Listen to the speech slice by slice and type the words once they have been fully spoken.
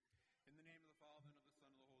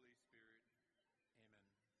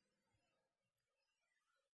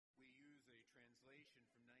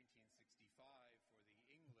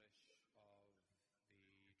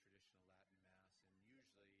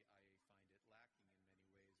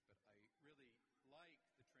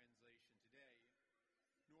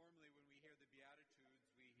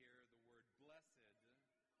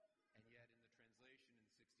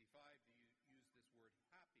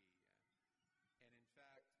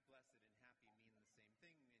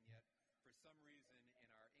some reason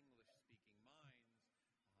in our English-speaking minds,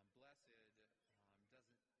 blessed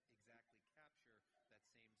doesn't exactly capture that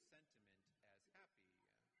same sentiment as happy.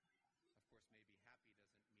 Of course, maybe happy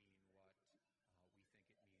doesn't mean what we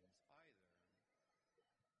think it means either.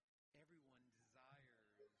 Everyone desires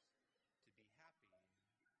to be happy,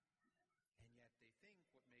 and yet they think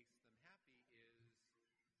what makes them happy is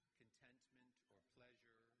contentment or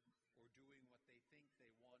pleasure or doing what they think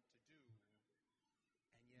they want to do.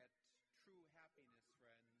 And yet, true happiness,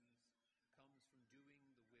 friends, comes from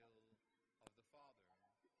doing the will of the Father.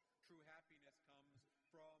 True happiness comes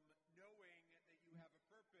from knowing that you have a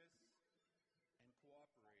purpose and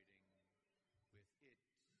cooperating with it.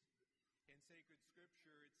 In sacred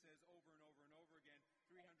scripture, it says over and over and over again,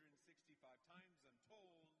 365 times, I'm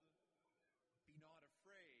told, be not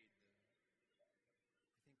afraid.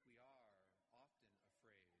 I think we are often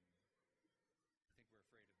afraid. I think we're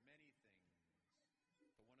afraid of many things.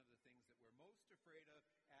 But one of the things that we're most afraid of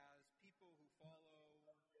as people who follow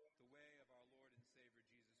the way of our Lord and Savior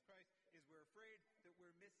Jesus Christ is we're afraid that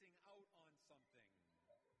we're missing out on something. You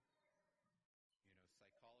know,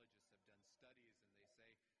 psychologists have done studies and they say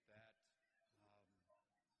that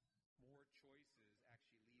more choices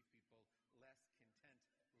actually leave people less content,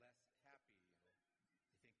 less happy.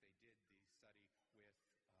 I think they did the study with the TV,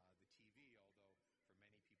 although for many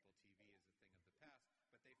people TV is a thing of the past.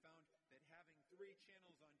 But they found that having 3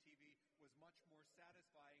 channels on TV was much more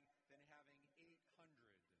satisfying than having 800.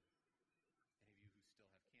 Any of you who still have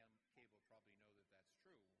cable probably know that that's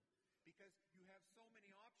true. Because you have so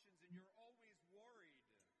many options and you're always worried.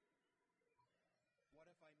 What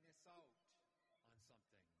if I miss out on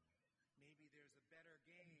something? Maybe there's a better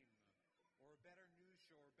game or a better news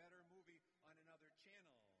show or a better movie on another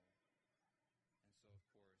channel. And so, of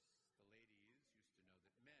course, the ladies used to know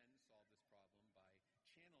that men solve this problem by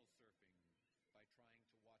channel surfing, by trying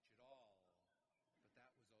to watch it all. But that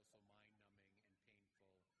was also mind-numbing and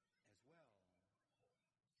painful as well.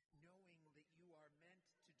 Knowing that you are meant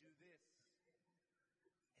to do this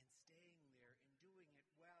and staying there and doing it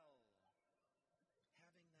well,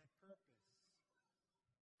 having that purpose,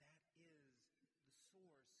 that is the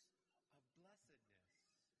source of blessedness.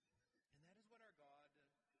 And that is what our God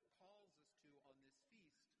calls us to on this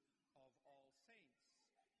feast of All Saints.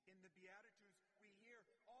 In the Beatitudes, we hear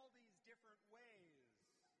all these different ways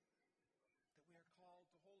that we are called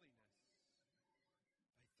to holiness.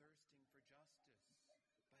 By thirsting for justice, by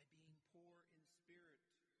being poor in spirit,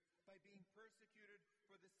 by being persecuted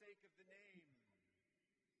for the sake of the name.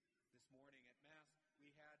 This morning at Mass,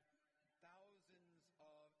 we had thousands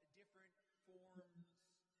of different forms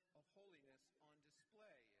of holiness on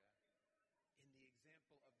display in the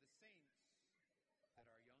example of the saints that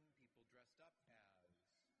our young people dressed up as.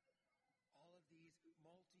 All of these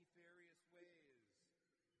multifarious ways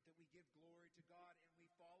that we give glory to God and we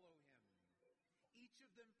follow Him. Each of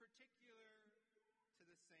them particular to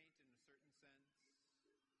the saint in a certain sense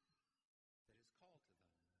that is called to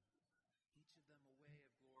them. Each of them a way of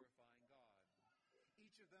glorifying God.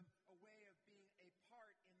 Each of them a way of being a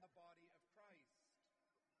part in the body of Christ.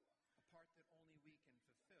 A part that only we can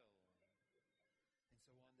fulfill. And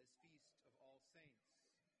so on this Feast of All Saints,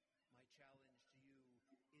 my challenge to you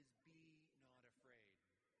is be not afraid.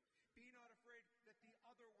 Be not afraid that the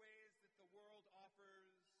other ways that the world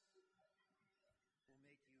offers will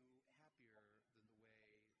make you happier than the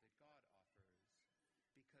way that God offers.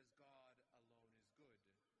 Because God alone is good.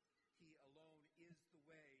 He alone is the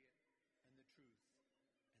way and the truth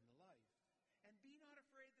and the life. And be not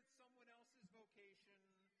afraid that someone else's vocation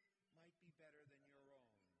might be better than your own.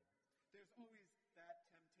 There's always that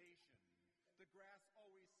temptation. The grass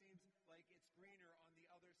always seems like it's greener on the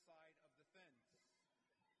other side of the fence.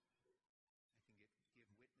 I can give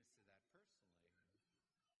witness to that personally.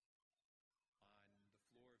 On the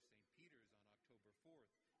floor of St. Peter's on October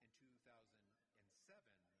 4th in 2007,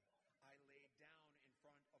 I laid down in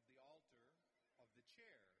front of the altar of the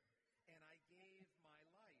chair, and I gave my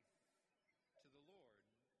life to the Lord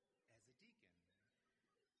as a deacon.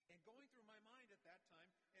 And going through my mind at that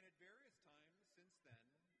time, and at various times since then,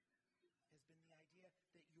 has been the idea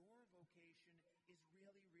that your vocation is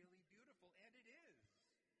really, really beautiful, and it is.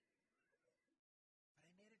 But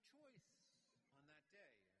I made a choice on that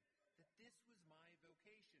day that this was my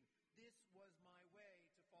vocation. This was my way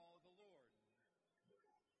to follow the Lord.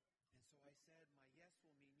 And so I said, my yes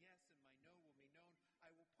will mean yes and my no will mean no. I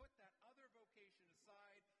will put that other vocation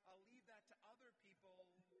aside. I'll leave that to other people,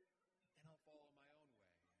 and I'll follow my own way.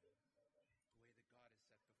 The way that God has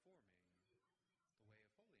set before me, the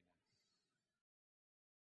way of holiness.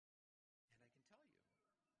 And I can tell you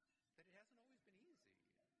that it hasn't always been easy,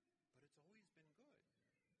 but it's always been good.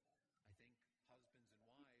 I think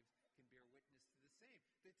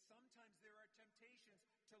that sometimes there are temptations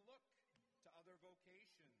to look to other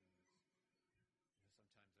vocations.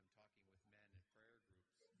 Sometimes I'm talking with men in prayer groups,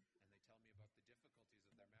 and they tell me about the difficulties of their marriage,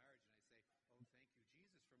 and I say, oh, thank you,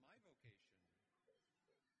 Jesus, for my vocation.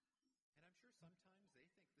 And I'm sure sometimes they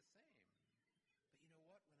think the same. But you know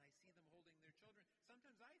what? When I see them holding their children,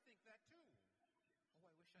 sometimes I think that too. Oh,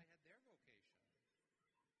 I wish I had their vocation.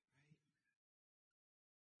 Right?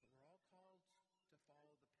 But we're all called to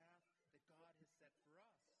follow the path that God has set for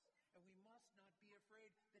us. And we must not be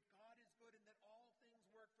afraid that God is good and that all things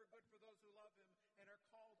work for good for those who love him and are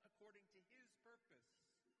called according to his purpose.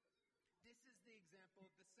 This is the example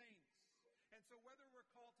of the saints. And so whether we're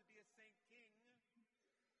called to be a saint king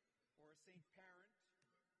or a saint parent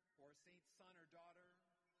or a saint son or daughter,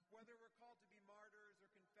 whether we're called to be martyrs or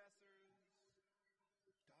confessors,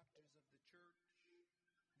 doctors of the church,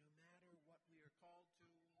 no matter what we are called to,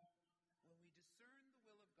 when we discern the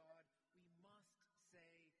will of God, we must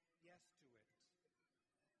say yes to it.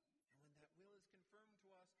 And when that will is confirmed to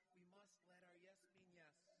us, we must let our yes mean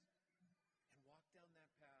yes and walk down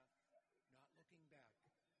that path